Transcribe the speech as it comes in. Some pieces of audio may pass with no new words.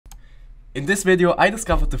In this video, I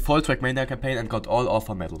discovered the full Trackmania campaign and got all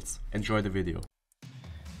offer medals. Enjoy the video.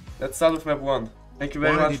 Let's start with map 1. Thank you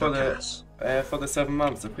very much for the 7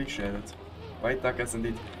 months, appreciate it. White Duckers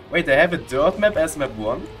indeed. Wait, they have a dirt map as map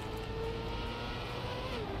 1?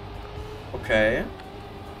 Okay.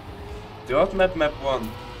 Dirt map 1.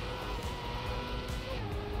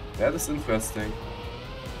 That is interesting.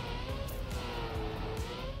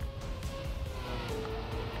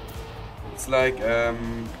 It's like,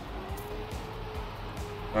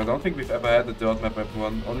 I don't think we've ever had a dirt map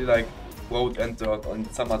 1. Only like road and dirt on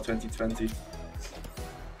summer 2020.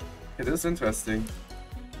 It is interesting.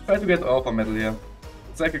 Try to get offer medal here.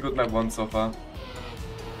 It's like a good map 1 so far.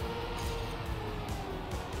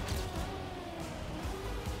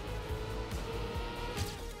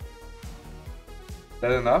 Is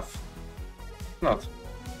that enough? Not.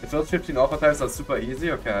 The first 15 offer times are super easy.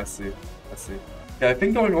 Okay, I see. Yeah, I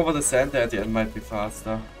think going over the center at the end might be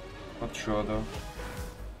faster. Not sure though.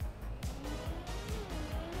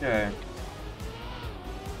 Okay.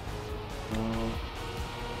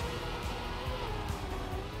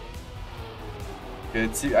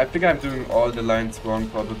 Okay, see, I think I'm doing all the lines wrong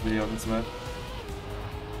probably on this map.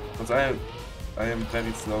 Because I am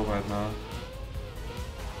very slow right now.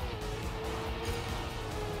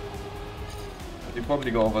 You probably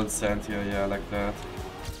go over the sand here, yeah, like that.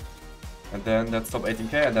 And then that's top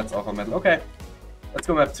 18k and that's offer medal. Okay, let's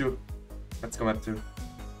go map 2.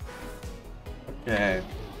 Okay.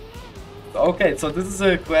 Okay, so this is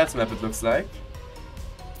a grass map it looks like.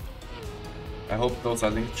 I hope those are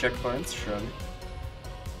linked checkpoints, surely.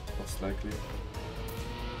 Most likely.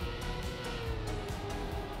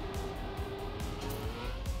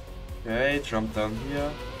 Okay, jump down here.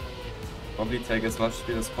 Probably take as much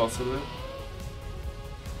speed as possible.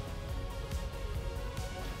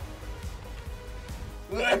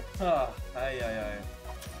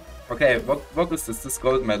 Okay, what is this? This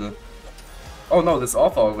gold medal. Oh no, this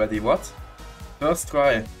offer already, what? First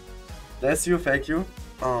try. Bless you, thank you.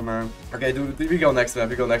 Oh man. Okay, we go next map,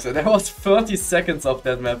 There was 30 seconds of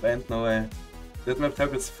that map, ain't no way. That map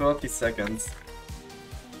took us 30 seconds.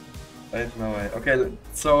 Ain't no way. Okay,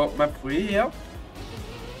 so map 3 here.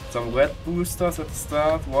 Some red boosters at the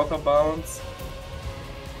start, water bounce.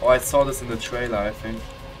 Oh, I saw this in the trailer, I think.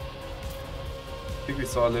 I think we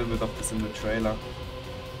saw a little bit of this in the trailer.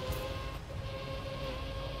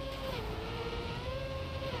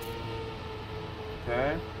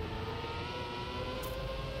 Okay.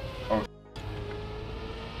 Oh.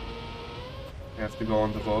 We have to go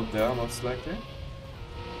on the road there, most likely.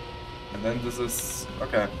 And then this is...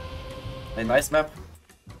 okay. A nice map.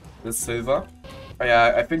 This silver. Oh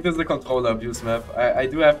yeah, I think this is a controller abuse map. I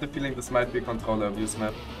do have the feeling this might be a controller abuse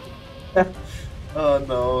map. Oh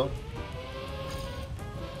no.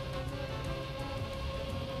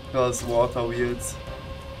 Those water wheels.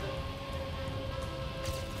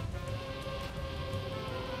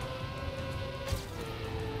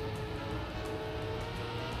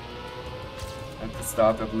 At the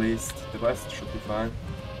start at least. The rest should be fine.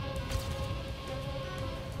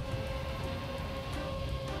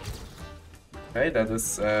 Okay, that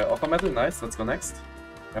is offer medal. Nice, let's go next.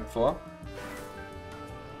 Map 4.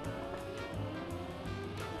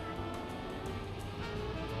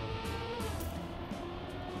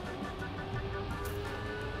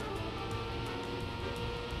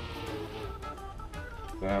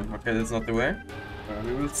 Okay, that's not the way.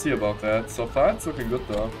 We will see about that. So far, it's looking good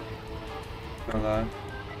though. Not lie.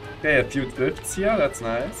 Okay, a few drifts here, that's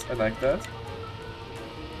nice. I like that.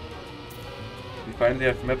 We finally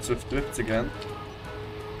have maps with drifts again.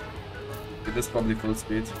 It is probably full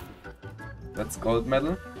speed. That's gold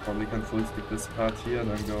medal. Probably can full speed this part here,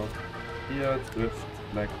 then go here, drift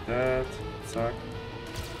like that. Zack.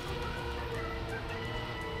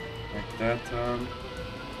 Like that turn.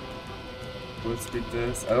 Full speed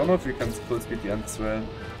this. I don't know if we can full speed the end as well.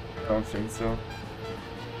 I don't think so.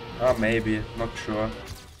 Ah, maybe. Not sure.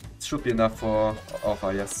 It should be enough for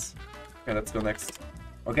offer, yes. Okay, let's go next.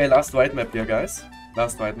 Okay, last white map here, guys.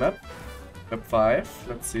 Last white map. Map 5.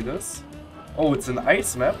 Let's see this. Oh, it's an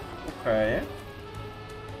ice map. Okay.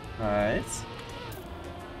 Nice.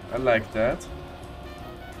 I like that.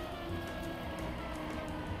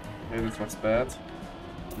 Okay, this was bad.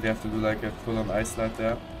 We have to do like a full-on ice slide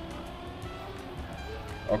there.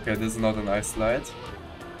 Okay, this is not an ice slide.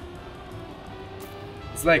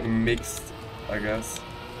 It's like mixed, I guess.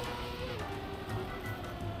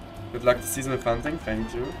 Good luck to seasonal hunting,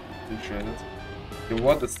 thank you. Appreciate it. Okay,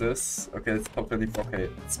 what is this? Okay, it's top 24. Okay,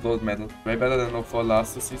 it's gold medal. Way better than 04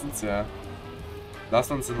 last 2 seasons, yeah. Last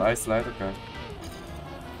one's an ice slide, okay.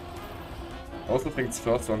 I also think this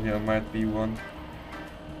first one here might be one.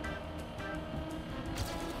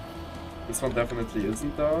 This one definitely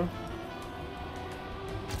isn't though.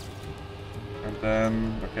 And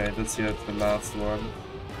then, okay, this here is the last one.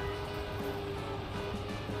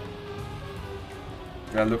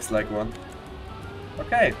 Yeah, looks like one.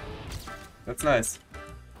 Okay, that's nice.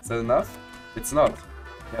 Is that enough? It's not.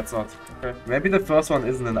 Yeah, it's not. Okay. Maybe the first one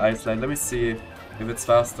isn't an ice slide. Let me see if it's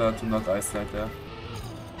faster to not ice slide there.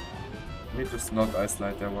 Let me just not ice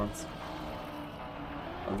slide there once.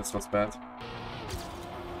 Oh, this was bad.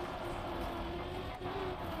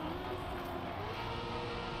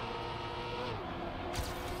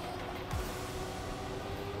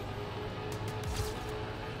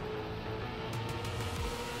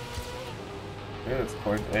 Okay, it's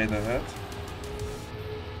 0.8 ahead.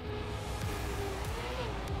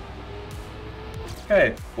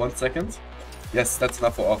 Okay, 1 second. Yes, that's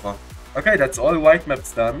enough for offer. Okay, that's all white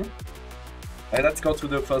maps done. Hey, let's go to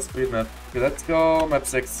the first green map. Okay, let's go map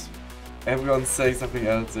 6. Everyone's saying something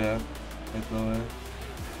else, yeah. I know it.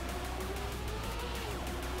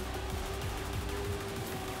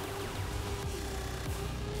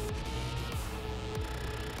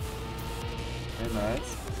 Okay,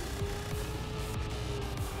 nice.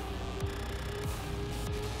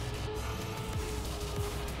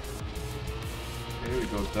 Okay, we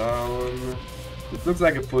go down. It looks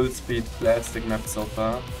like a full speed plastic map so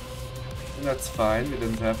far. And that's fine, we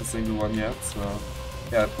didn't have a single one yet, so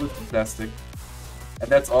yeah, full speed plastic. And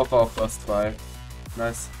that's all for our first try.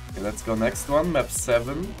 Nice. Okay, let's go next one, map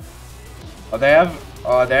 7. Oh, they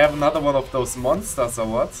have another one of those monsters or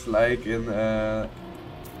what? Like in there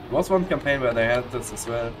was one campaign where they had this as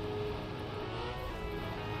well.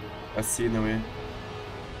 As scenery.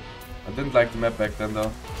 I didn't like the map back then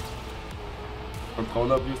though.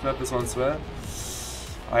 Controller abuse map, this one as well.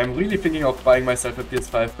 I'm really thinking of buying myself a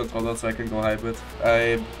PS5 controller so I can go hybrid.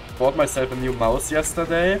 I bought myself a new mouse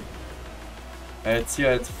yesterday. It's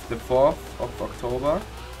here at the 4th of October.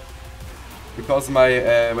 Because my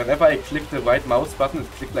whenever I click the right mouse button,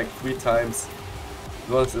 it clicked like 3 times.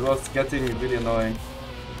 It was getting really annoying.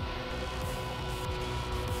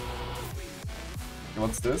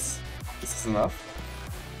 What's this? This is enough.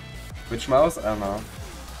 Which mouse? I don't know.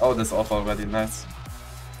 Oh, this off already, nice.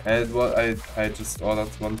 And what I just ordered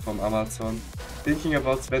one from Amazon. Thinking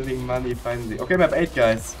about spending money finally. Okay, map 8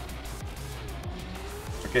 guys.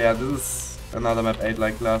 Okay, yeah, this is another map 8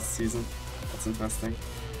 like last season. That's interesting.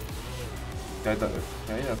 Okay,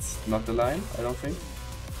 that's not the line, I don't think.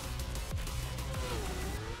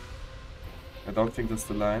 I don't think that's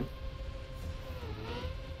the line.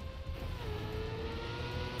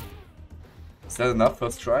 Is that enough?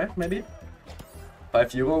 First try, maybe?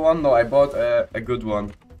 €5 one? No, I bought a good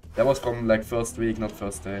one. That was from like first week, not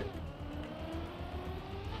first day.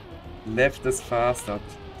 Left is faster.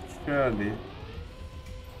 Surely.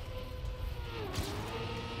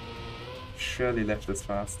 Surely left is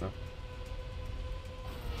faster.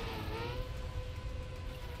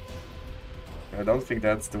 I don't think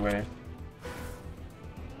that's the way.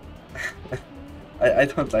 I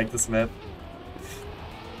don't like this map.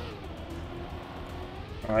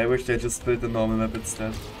 I wish they just built the normal map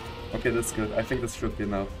instead. Okay, that's good. I think this should be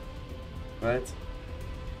enough. Right?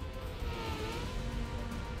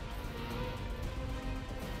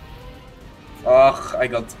 Ugh, I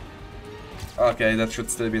got... Okay, that should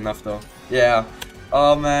still be enough though. Yeah.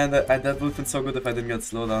 Oh man, that would have been so good if I didn't get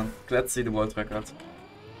slowdown. Let's see the world record.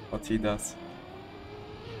 What he does.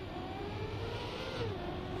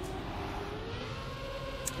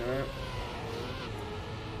 Okay.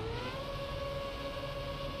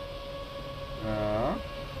 Yeah.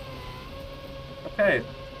 Okay.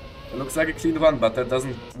 It looks like a clean run, but that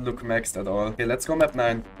doesn't look maxed at all. Okay, let's go map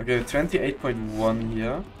 9. Okay, 28.1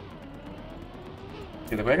 here.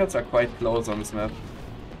 Okay, the records are quite close on this map.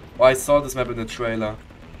 Oh, I saw this map in the trailer.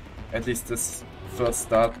 At least this first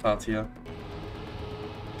start part here.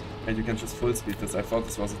 And you can just full speed this. I thought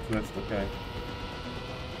this was a drift, okay.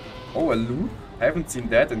 Oh, a loop? I haven't seen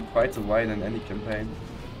that in quite a while in any campaign.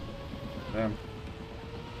 Damn.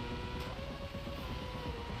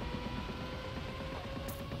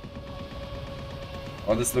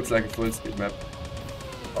 Oh, this looks like a full speed map.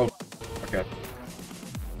 Oh, okay.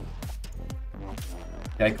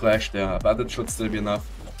 Yeah, I crashed there, but it should still be enough.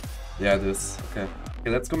 Yeah, it is. Okay. Okay,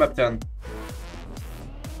 let's go map 10.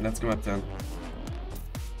 Let's go map 10.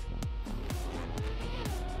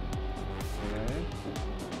 Okay.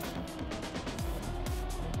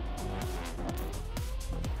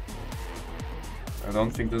 I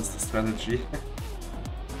don't think this is the strategy.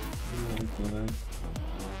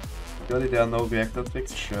 Surely there are no reactor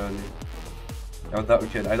tricks? Surely. Oh,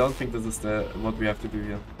 okay, I don't think this is what we have to do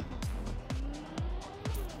here.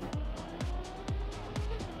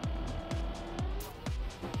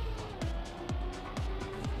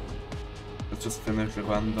 just finish the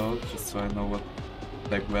run though, just so I know what,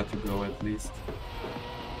 like, where to go at least.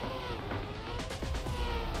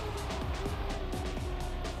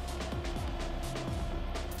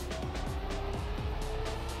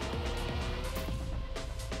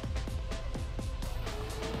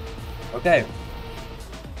 Okay.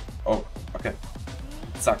 Oh, okay.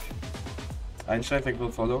 Zack. Einstein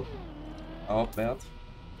will follow. Auch wert.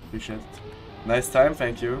 Appreciate it. Nice time,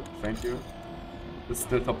 thank you. Thank you. This is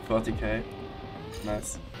still top 30k.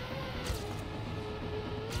 Nice.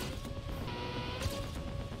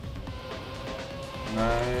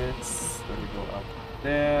 Nice. Then we go up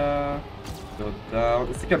there. Go down.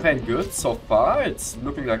 Is the campaign good so far? It's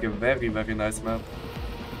looking like a very, very nice map.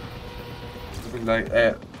 Looking like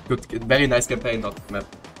a good, very nice campaign, not map.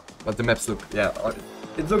 But the maps look, yeah.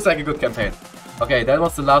 It looks like a good campaign. Okay, that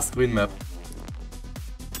was the last green map.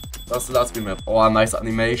 That's the last green map. Oh, a nice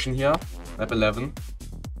animation here. Map 11.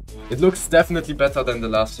 It looks definitely better than the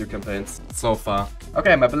last few campaigns so far.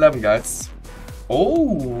 Okay, map 11, guys.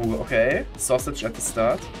 Oh, okay. Sausage at the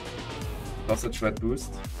start. Sausage red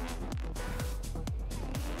boost.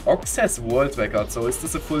 Ox has world record, so is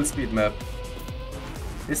this a full speed map?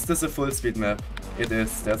 Is this a full speed map? It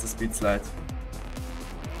is. There's a speed slide.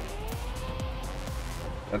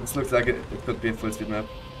 Yeah, this looks like it could be a full speed map.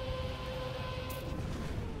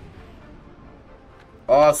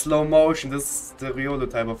 Oh, slow motion. This is the Riolo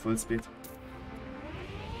type of full speed.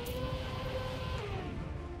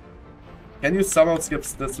 Can you somehow skip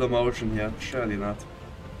the slow motion here? Surely not.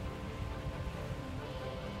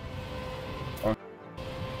 Oh,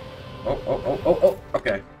 oh.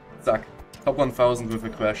 Okay. Zack. Top 1000 with a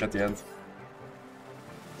crash at the end.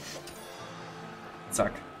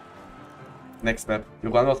 Zack. Next map. You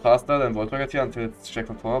run out faster than Volt Rocket here until it's checked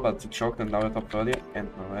on 4, but you choked and now you're top 30. And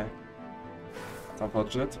no way. It's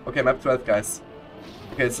unfortunate. Okay, map 12, guys.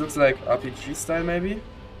 Okay, this looks like RPG style maybe.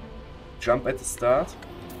 Jump at the start.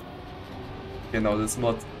 Okay, no, this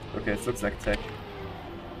mod. Okay, it looks like tech.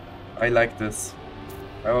 I like this.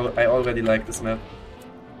 I already like this map.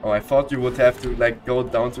 Oh, I thought you would have to like go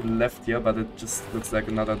down to the left here, but it just looks like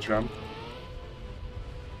another jump.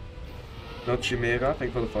 No Chimera,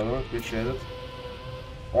 thank you for the follow, appreciate it.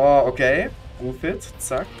 Oh, okay. Roof it,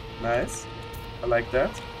 zack, nice. I like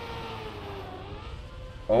that.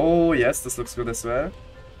 Oh, yes, this looks good as well.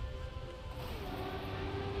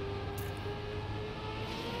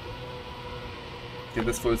 Okay,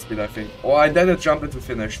 this full speed, I think. Oh, and then it jumped into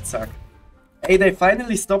finish, zack. Hey, they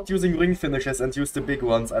finally stopped using ring finishes and used the big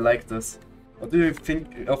ones. I like this. What do you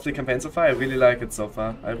think of the campaign so far? I really like it so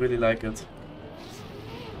far. I really like it.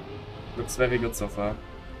 Looks very good so far.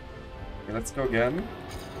 Okay, let's go again.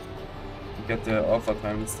 Get the offer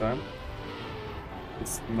time this time.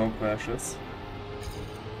 With no crashes.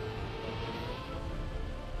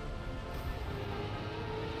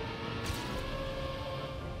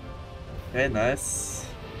 Okay, nice.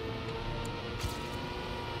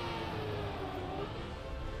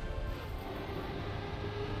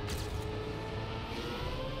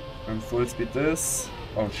 And full speed this.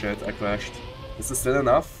 Oh shit, I crashed. Is this still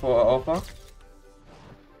enough for our offer?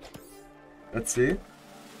 Let's see.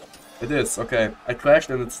 It is, okay. I crashed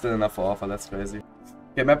and it's still enough for offer, that's crazy.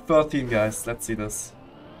 Okay, map 13, guys. Let's see this.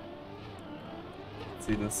 Let's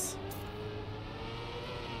see this.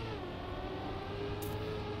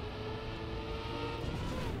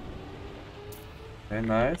 Okay,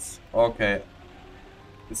 nice. Okay.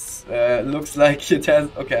 This looks like it has...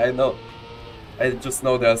 Okay, I know. I just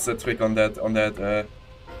know there's a trick on that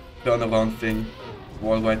turnaround thing.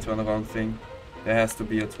 Wall-wide turnaround thing. There has to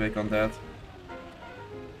be a trick on that.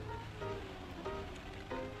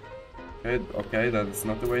 Okay, that is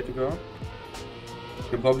not the way to go. You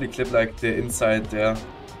can probably clip like the inside there.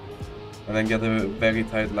 And then get a very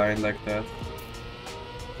tight line like that.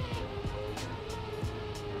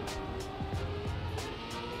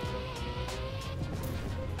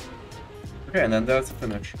 Okay, and then there's a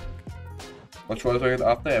finish. Watch World Record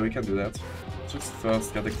after? Yeah, we can do that. Just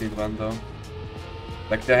first get a clean run down.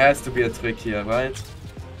 Like, there has to be a trick here, right?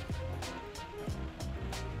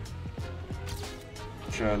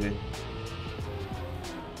 Surely.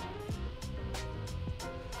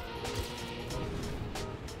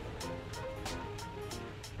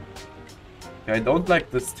 Okay, I don't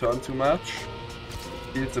like this turn too much.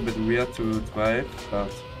 Feels a bit weird to drive,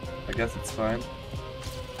 but I guess it's fine.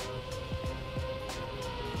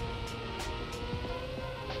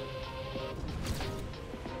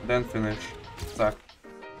 Then finish. Zack.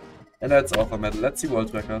 And that's offer medal. Let's see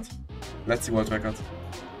world record. Let's see world record.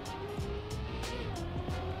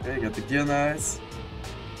 Okay, got the gear nice.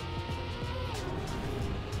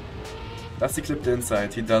 Does he clip the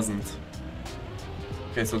inside? He doesn't.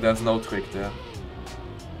 Okay, so there's no trick there.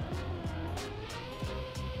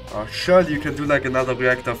 Oh, surely you can do like another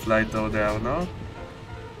reactor flight though there, no?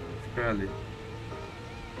 Surely.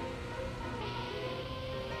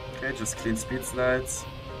 Okay, just clean speed slides.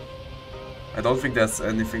 I don't think there's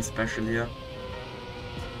anything special here.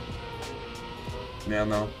 Yeah,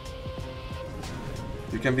 no.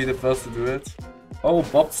 You can be the first to do it. Oh,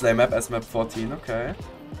 bobsleigh map as map 14, okay.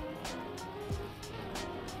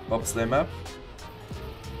 Bobsleigh map.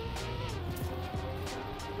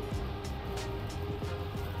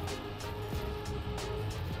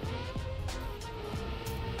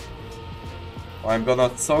 Oh, I'm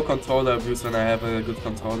gonna so controller abuse when I have a good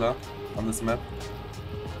controller on this map.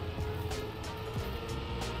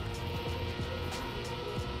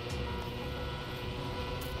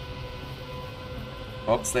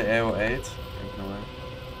 Bobsleigh AO8. No way.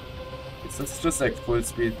 It's just like full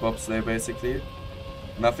speed bobsleigh basically.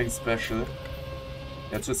 Nothing special.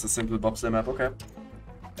 Yeah, it's just a simple bobsleigh map, okay.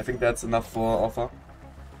 I think that's enough for offer.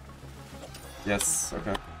 Yes,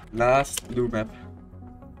 okay. Last blue map.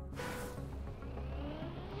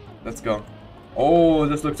 Let's go. Oh,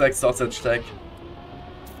 this looks like sausage tech.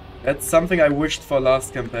 That's something I wished for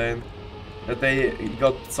last campaign. That they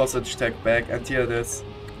got sausage tech back, and here it is.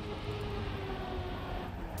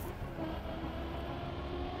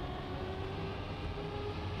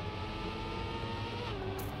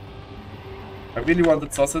 I really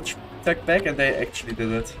wanted sausage tech back and they actually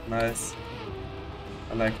did it. Nice.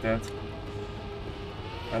 I like that.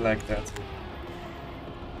 I like that.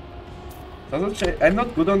 Sausage, I'm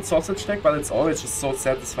not good on sausage tech, but it's always just so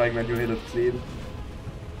satisfying when you hit it clean.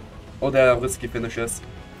 Oh, there are risky finishes.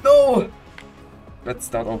 No! Let's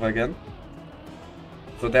start over again.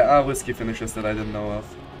 So there are risky finishes that I didn't know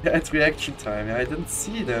of. Yeah, it's reaction time. Yeah, I didn't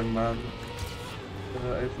see them, man.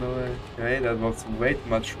 I have no way. Okay, that was way too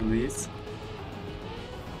much release.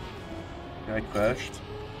 I crashed.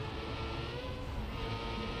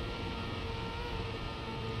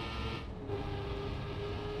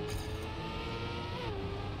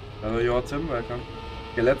 Hello, you're Tim, welcome.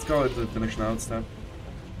 Okay, let's go into the finish now instead.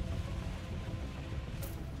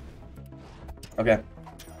 Okay.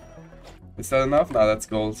 Is that enough? Nah, that's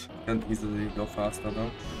gold. Can't easily go faster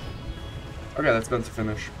though. Okay, let's go into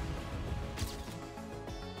finish.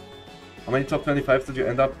 How many top 25s did you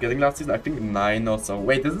end up getting last season? I think 9 or so.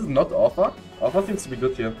 Wait, this is not offer? Offer seems to be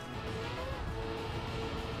good here.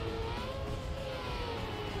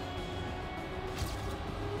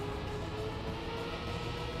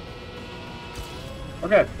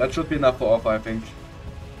 Okay, that should be enough for offer, I think.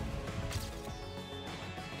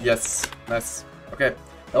 Yes, nice. Okay,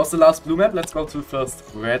 that was the last blue map. Let's go to first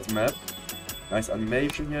red map. Nice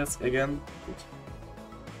animation here again. Good.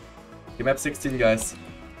 Okay, map 16, guys.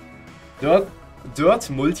 Dirt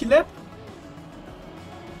multi-lap?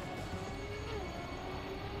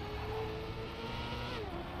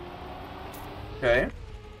 Okay.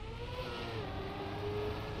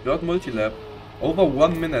 Dirt multi-lap. Over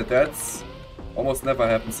 1 minute, that's almost never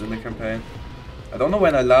happens in the campaign. I don't know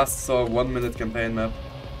when I last saw a 1 minute campaign map.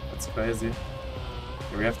 That's crazy.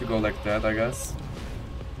 Okay, we have to go like that, I guess.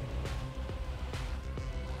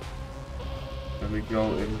 Then we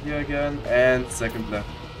go in here again, and second lap.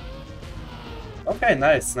 Okay,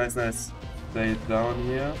 nice, nice, nice. Stay down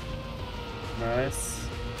here. Nice.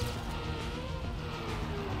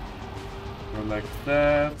 Go like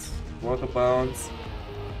that. Water bounce.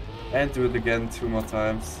 And do it again 2 more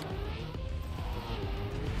times.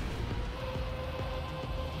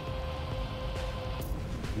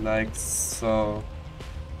 Like so.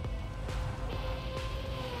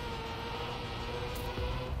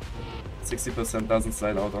 %60 doesn't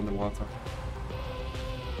slide out on the water.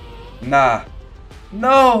 Nah.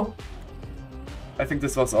 No! I think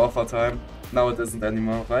this was offer time. Now it isn't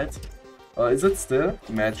anymore, right? Or is it still?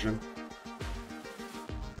 Imagine.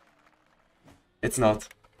 It's not.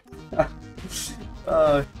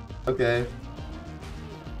 Okay.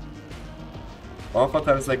 Offer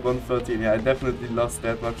time is like 113. Yeah, I definitely lost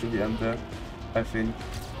that much in the end there. I think.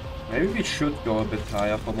 Maybe we should go a bit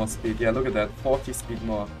higher for more speed. Yeah, look at that. 40 speed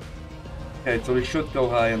more. Okay, so we should go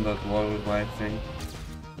high in that wall wide thing.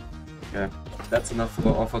 Okay. That's enough for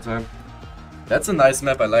offer time. That's a nice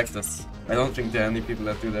map, I like this. I don't think there are any people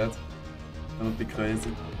that do that. That would be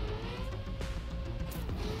crazy.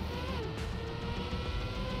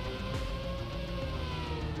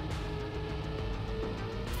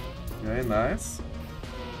 Okay, nice.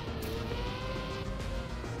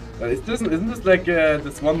 Isn't this like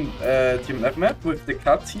this one Team F map with the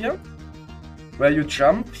cut here? Where you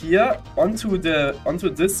jump here onto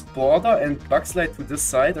this border and bug slide to this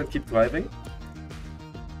side and keep driving?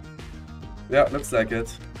 Yeah, looks like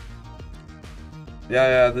it.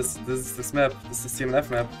 Yeah, this is this map. This is TMNF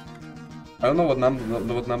map. I don't know what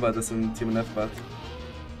number it is in TMNF, but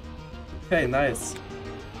okay, nice.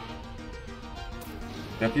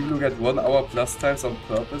 There are people who get 1 hour plus times on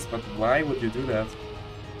purpose, but why would you do that?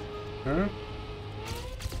 Huh?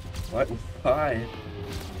 Why?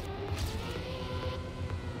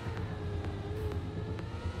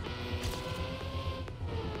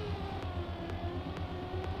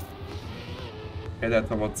 Okay, that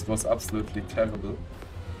was absolutely terrible.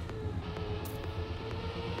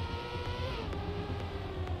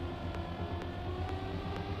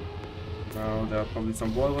 Now there are probably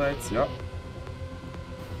some wall rides, yeah.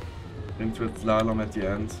 Into a slalom at the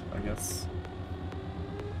end, I guess.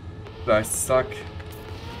 I suck.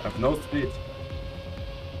 I have no speed.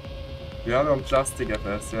 We are on plastic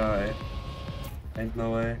FS, yeah, ain't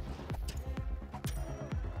no way.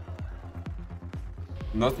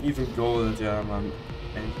 Not even gold, yeah man.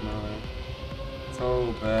 Ain't no way.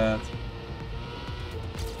 So bad.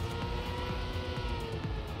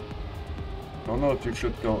 Don't know if you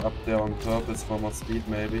should go up there on purpose for more speed,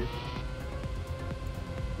 maybe.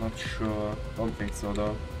 Not sure. Don't think so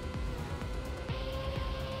though.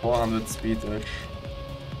 400 speed-ish.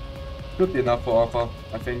 Should be enough for offer,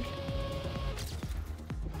 I think.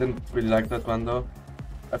 Didn't really like that one though.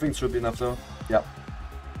 I think it should be enough though. Yeah.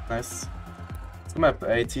 Nice. It's map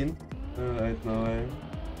 18. Ain't no way.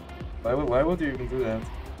 Why would you even do that?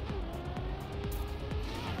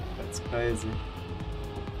 That's crazy.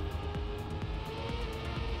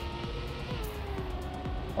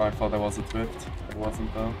 Oh, I thought there was a drift. There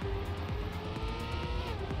wasn't though.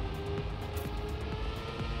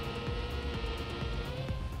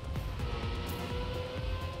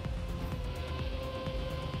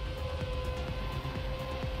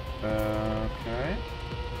 Okay.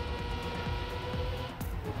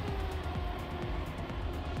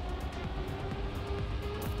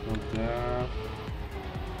 Go there.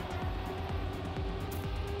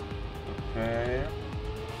 Okay.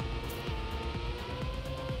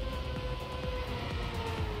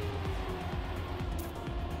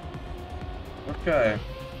 Okay.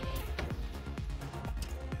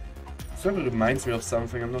 Sort of reminds me of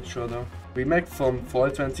something, I'm not sure though. Remake from Fall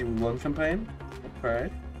 21 campaign. Okay.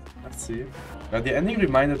 Let's see. Yeah, the ending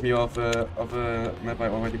reminded me of a map I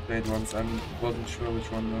already played once. I wasn't sure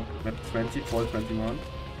which one though. Map 20, Fall 21.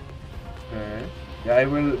 Okay. Yeah, I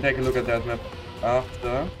will take a look at that map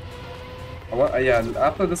after. Yeah,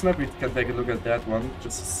 after this map we can take a look at that one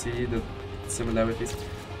just to see the similarities.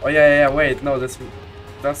 Oh yeah, wait, no, this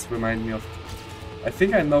does remind me of. I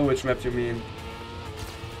think I know which map you mean.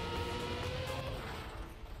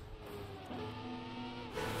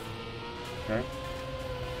 Okay.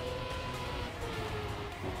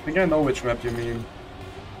 I think I know which map you mean.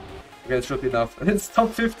 Okay, it should be enough. It's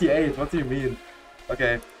top 58, what do you mean?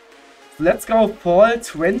 Okay. Let's go Fall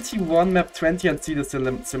 21 map 20 and see the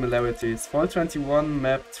similarities. Fall 21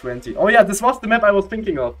 map 20. Oh yeah, this was the map I was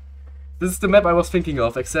thinking of. This is the map I was thinking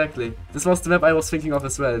of, exactly. This was the map I was thinking of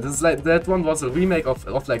as well. This is like, that one was a remake of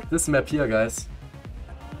like this map here, guys.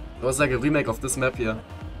 It was like a remake of this map here.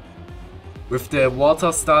 With the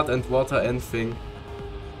water start and water end thing.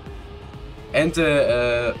 And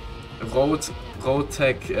the road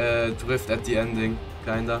tech drift at the ending,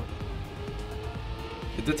 kinda.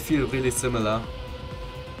 It did feel really similar.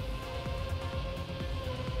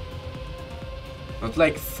 Not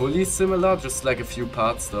like fully similar, just like a few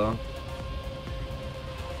parts though.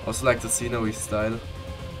 Also like the scenery style.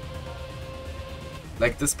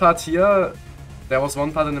 Like this part here, there was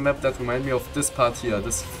one part in the map that reminded me of this part here,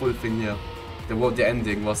 this full thing here. The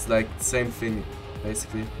ending was like the same thing,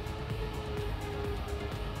 basically.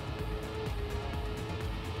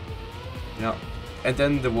 Yeah. And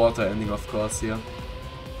then the water ending, of course, here.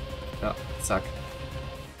 Yeah, suck.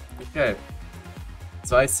 Okay.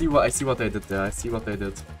 So I see what they did there. I see what they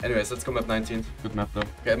did. Anyways, let's go map 19. Good map though.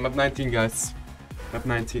 Okay, map 19, guys. Map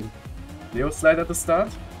 19. Leo slide at the start.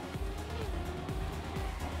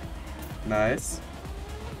 Nice.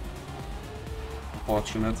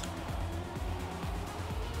 Fortunate.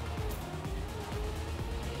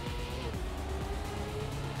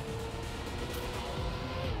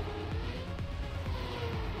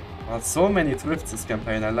 So many drifts this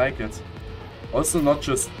campaign, I like it. Also not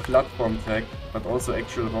just platform tech, but also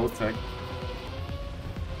actual road tech.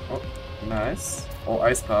 Oh, nice. Oh,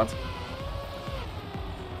 ice part.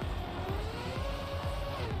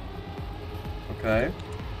 Okay.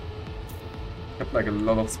 Kept like a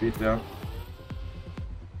lot of speed there.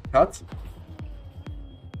 Cut.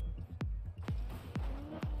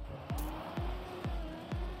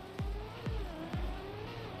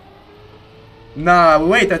 Nah,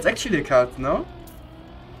 wait, that's actually a cut, no?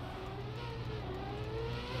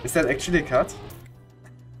 Is that actually a cut?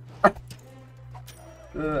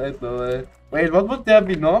 No way. Wait, what would there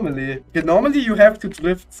be normally? Okay, normally you have to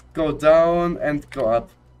drift, go down, and go up.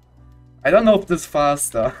 I don't know if this is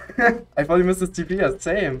faster. I thought you missed this TP,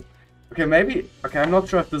 same. Okay, maybe... Okay, I'm not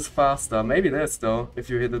sure if this is faster. Maybe it is, though, if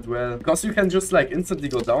you hit it well. Because you can just, like, instantly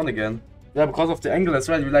go down again. Yeah, because of the angle as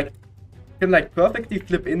well. You, like, can, like, perfectly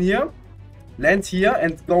flip in here, land here,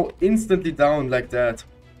 and go instantly down like that.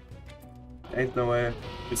 Ain't no way.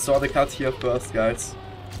 You saw the cut here first, guys.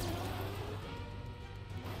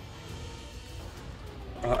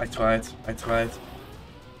 Oh, I tried.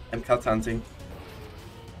 I'm cut hunting.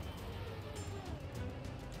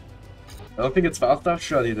 I don't think it's faster.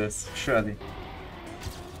 Surely it is. Surely.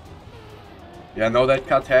 Yeah, no, that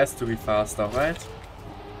cut has to be faster, right?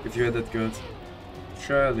 If you hit it good.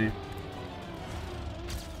 Surely.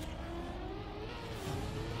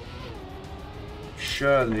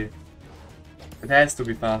 Surely. It has to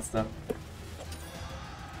be faster.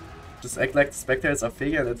 Just act like the spectators are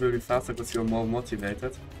figure and it will be faster because you're more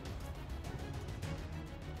motivated.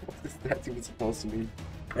 What is that even supposed to mean?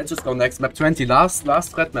 Let's just go next. Map 20. Last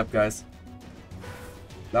red map, guys.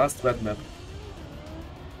 Last red map.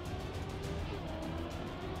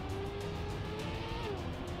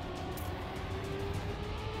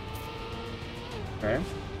 Okay.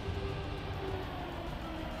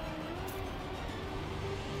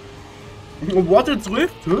 What a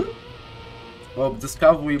drift, huh? Oh,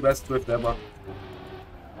 discovery best drift ever.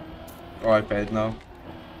 Oh, I failed now.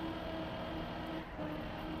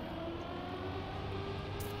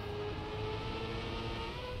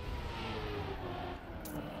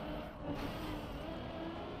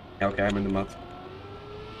 Yeah, okay, I'm in the mud.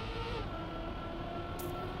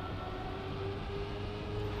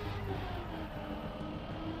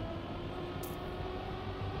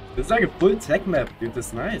 This is like a full tech map, dude. This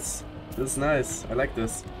is nice. This is nice. I like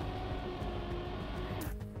this.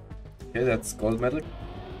 Okay, that's gold medal.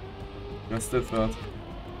 You're still third.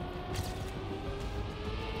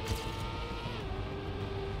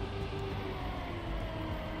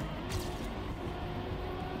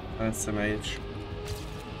 That's a mage.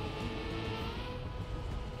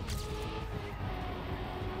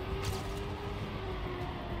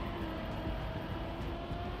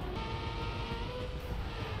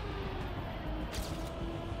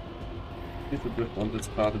 Need to drift on this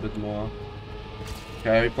part a bit more.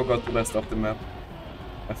 Okay, I forgot the rest of the map.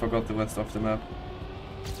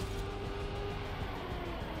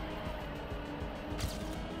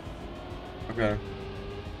 Okay.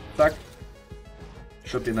 Zack.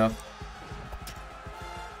 Should be enough.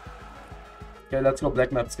 Okay, let's go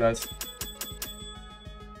black maps, guys.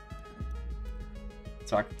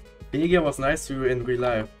 Zack. Begia was nice to you in real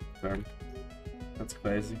life. Damn. That's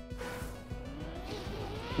crazy.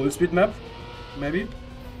 Full speed map? Maybe?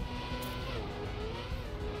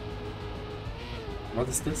 What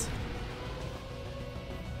is this?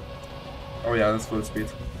 Oh yeah, that's full speed.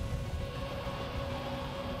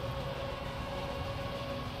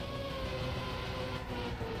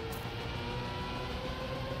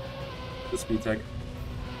 The speed tag.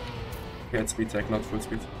 Okay, it's speed tag, not full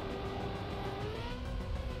speed.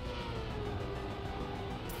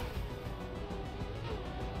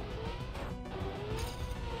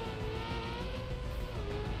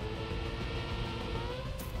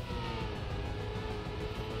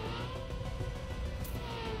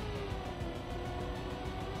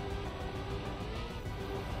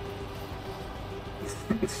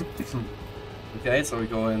 Okay, so we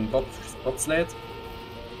go in bobsled.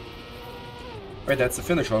 Wait, that's the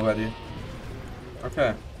finish already.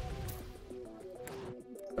 Okay.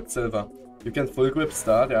 That's silver. You can full grip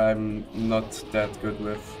start. I'm not that good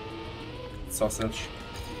with sausage.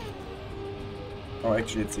 Oh,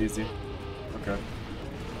 actually it's easy. Okay.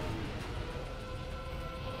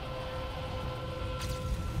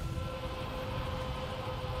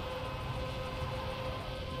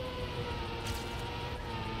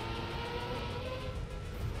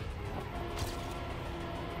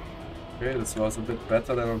 Okay, this was a bit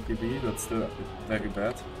better than on PB, but still very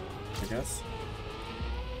bad, I guess.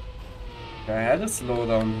 Okay, I had a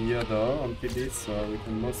slowdown here though on PB, so we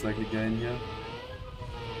can most likely gain here.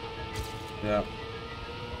 Yeah.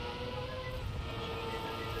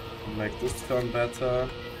 Make this turn better,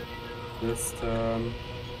 this turn,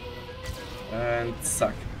 and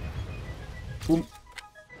suck. Boom.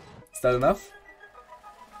 Is that enough?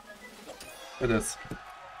 It is.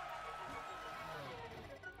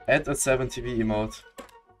 Add a 7 TV emote.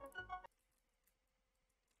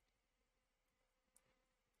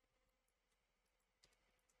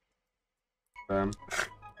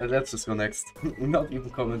 Let's just go next. Not even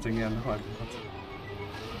commenting again. Oh my god.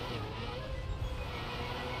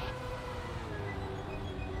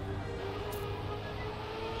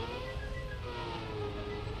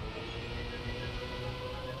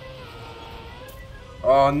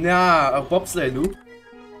 Oh nah, a bobsleigh loop?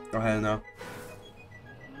 Oh hell no.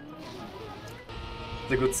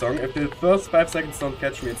 It's a good song. If the first 5 seconds don't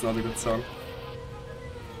catch me, it's not a good song.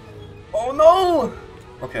 Oh no!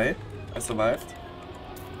 Okay, I survived.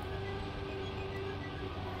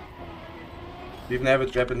 You even have a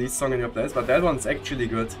Japanese song in your place, but that one's actually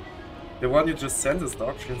good. The one you just sent is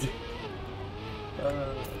dog shit.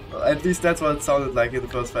 At least that's what it sounded like in the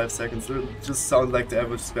first 5 seconds. It just sounded like the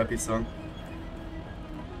average scrappy song.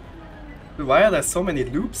 Why are there so many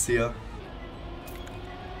loops here?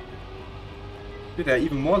 Dude, there are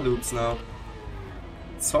even more loops now.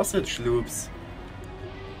 Sausage loops.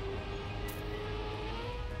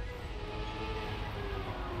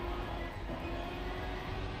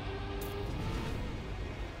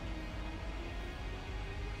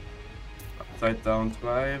 Upside down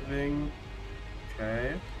driving.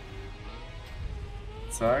 Okay.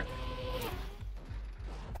 Zack.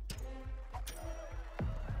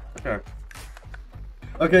 Okay.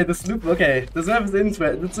 Okay, this loop. Okay, this map is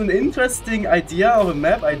interesting. It's an interesting idea of a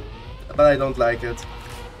map, but I don't like it.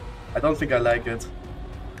 I don't think I like it.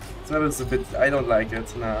 This map is a bit. I don't like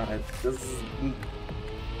it. Nah, this is a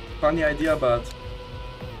funny idea, but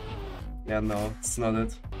yeah, no, it's not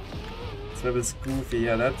it. This map is goofy.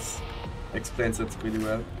 Yeah, that explains it really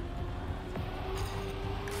well.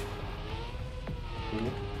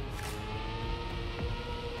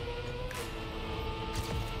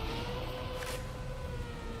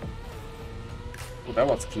 Oh, that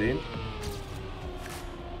was clean.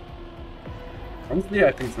 Honestly,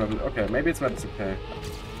 I think it's not okay. Maybe it's not okay.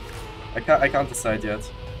 I can't decide yet.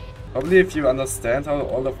 Probably if you understand how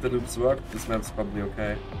all of the loops work, this map's probably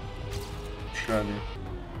okay. Surely.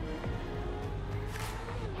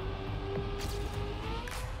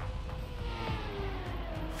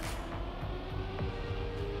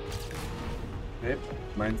 Okay,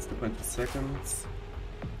 mine's 2.2 seconds.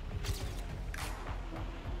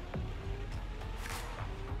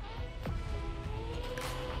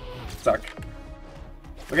 Zack.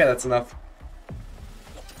 Okay, that's enough.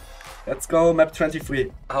 Let's go, map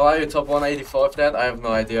 23. How are you, top 184 of that? I have no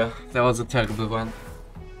idea. That was a terrible one.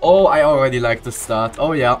 Oh, I already like the start.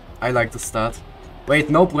 Oh yeah, I like the start. Wait,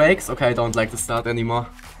 no brakes? Okay, I don't like the start anymore.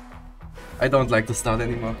 I don't like the start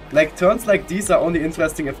anymore. Like, turns like these are only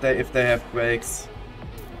interesting if they have brakes.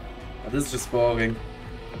 But this is just boring.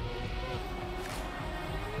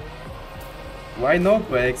 Why no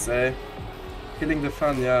brakes, eh? Killing the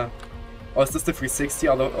fun, yeah. Oh, is this the 360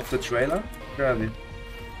 out of the trailer? Surely.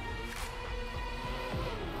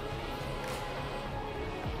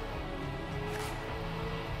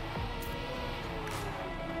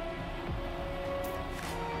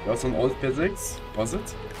 That was some old physics, was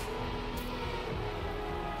it?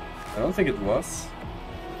 I don't think it was.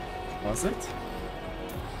 Was it?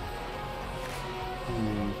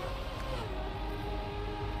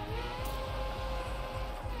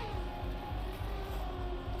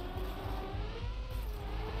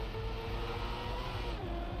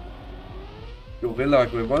 Gorilla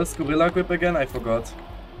Grip. What is Gorilla Grip again? I forgot.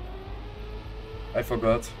 I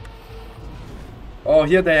forgot. Oh,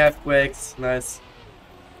 here they have brakes. Nice.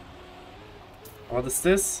 What is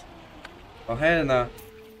this? Oh, hell nah.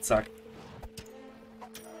 Zack.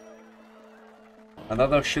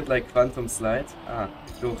 Another shit like Quantum Slide. Ah,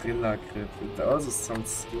 Gorilla Grip. It also sounds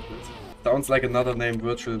stupid. Sounds like another name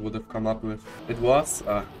Virtual would have come up with. It was?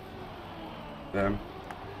 Ah. Damn.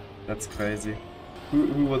 That's crazy.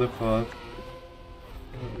 Who would have thought?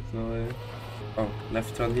 No way. Oh,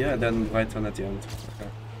 left turn here and then right turn at the end. Okay.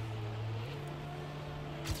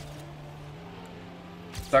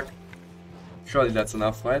 Zack. Surely that's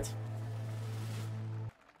enough, right?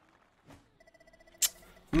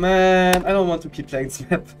 Man, I don't want to keep playing this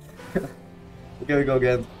map. Okay, we go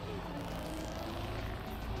again.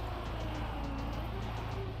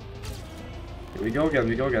 Here we go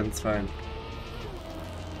again, it's fine.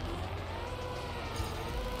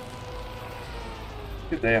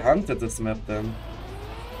 They hunted this map then.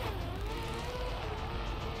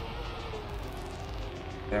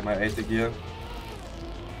 Damn, I ate the gear.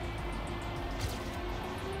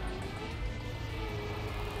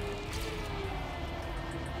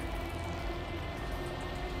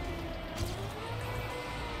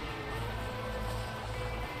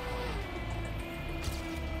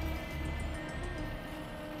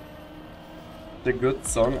 The good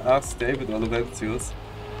song, ask David Oliventius.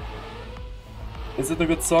 Is it a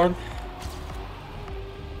good song?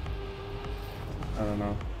 I don't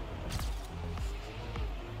know.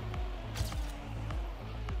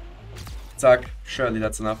 Zack, surely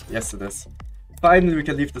that's enough. Yes, it is. Finally, we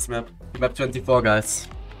can leave this map. Map 24, guys.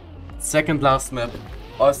 Second last map.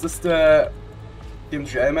 Oh, is this the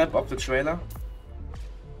TMGL map of the trailer?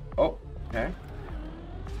 Oh, okay.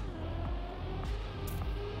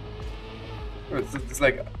 Oh, it's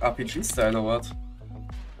like RPG style or what?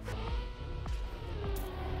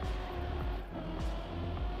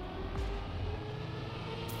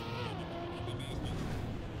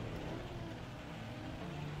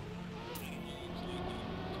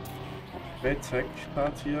 Great tech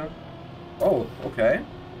part here. Oh, okay.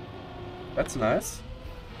 That's nice.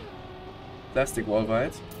 Plastic wall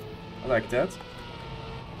ride. I like that.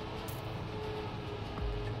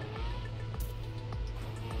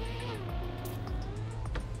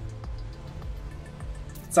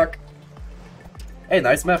 Zack. Hey,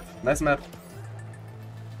 nice map. Nice map.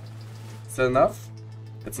 Is that enough?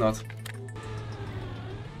 It's not.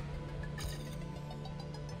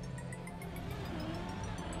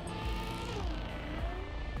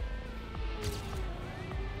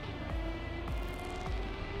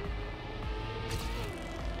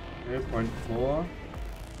 Okay, 0.4.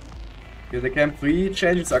 Yeah, the Camp 3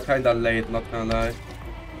 changes are kinda late, not gonna lie.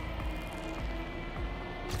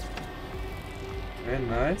 Okay,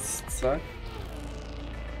 nice. Zack.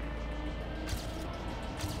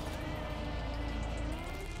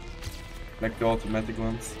 Like the automatic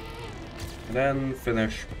ones. And then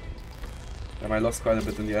finish. Damn, I lost quite a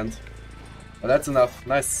bit in the end. But that's enough.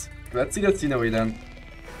 Nice. Let's see the scenery then.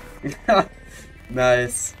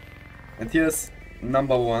 Nice. And here's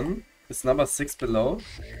number 1. Is number 6 below?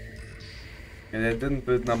 Yeah, they didn't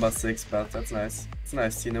build number 6, but that's nice. It's a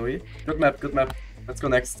nice scenery. Good map, good map. Let's go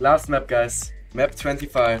next. Last map, guys. Map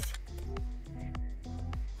 25.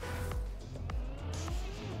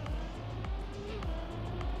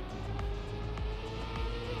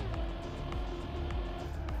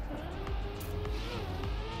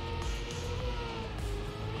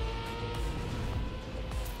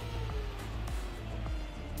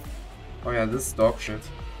 Oh yeah, this is dog shit.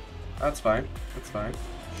 That's fine. That's fine.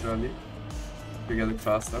 Surely. We get it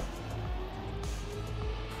faster.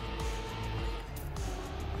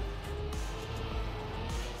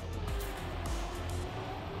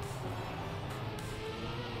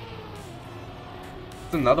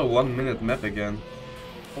 It's another 1-minute map again.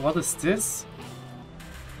 Oh, what is this?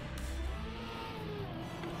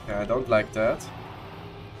 Yeah, I don't like that.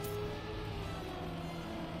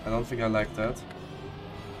 I don't think I like that.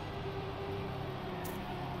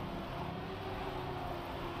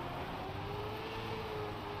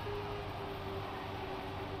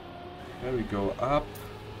 There we go, up.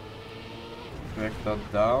 Reactor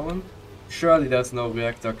down. Surely there's no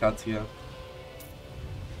reactor cut here.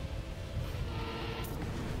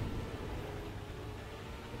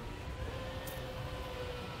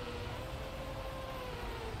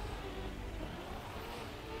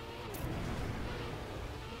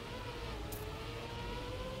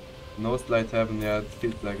 No slide heaven, yeah, it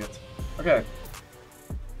feels like it. Okay.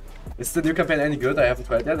 Is the new campaign any good? I haven't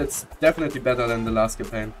tried that. It's definitely better than the last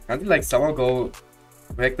campaign. Can't you like somehow go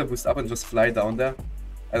reactor boost up and just fly down there?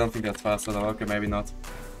 I don't think that's faster though. Okay, maybe not.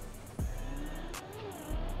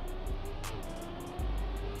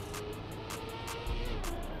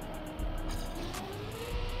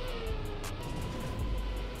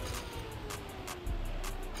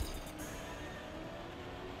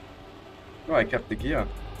 Oh, I kept the gear.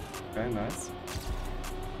 Okay, nice.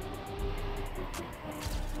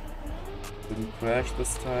 Didn't crash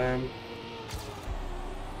this time.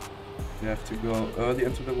 You have to go early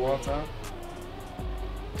into the water.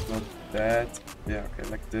 Not that. Yeah, okay,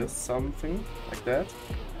 like this, something like that.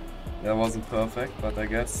 That wasn't perfect, but I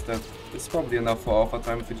guess that is probably enough for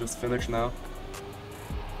overtime if we just finish now.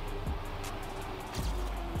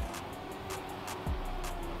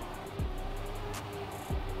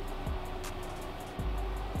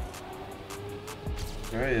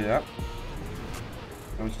 Okay, yeah.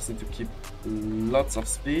 Now we just need to keep lots of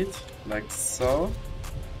speed, like so.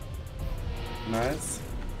 Nice.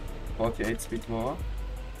 48 speed more.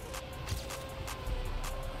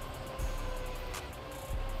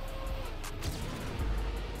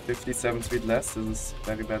 57 speed less. This is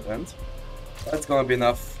very bad end. That's gonna be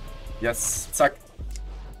enough. Yes, zack.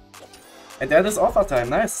 And that is overtime.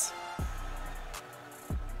 Nice.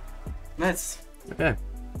 Nice. Okay.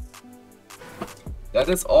 That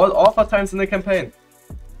is all overtimes in the campaign.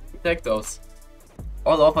 Take those.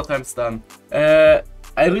 All overtimes done.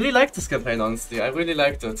 I really liked this campaign, honestly. I really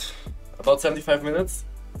liked it. About 75 minutes.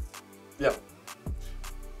 Yeah.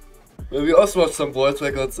 Well, we also watched some world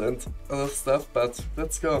records and other stuff, but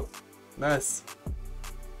let's go. Nice.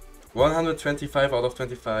 125 out of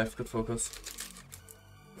 25. Good focus.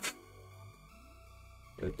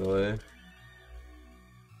 Good boy.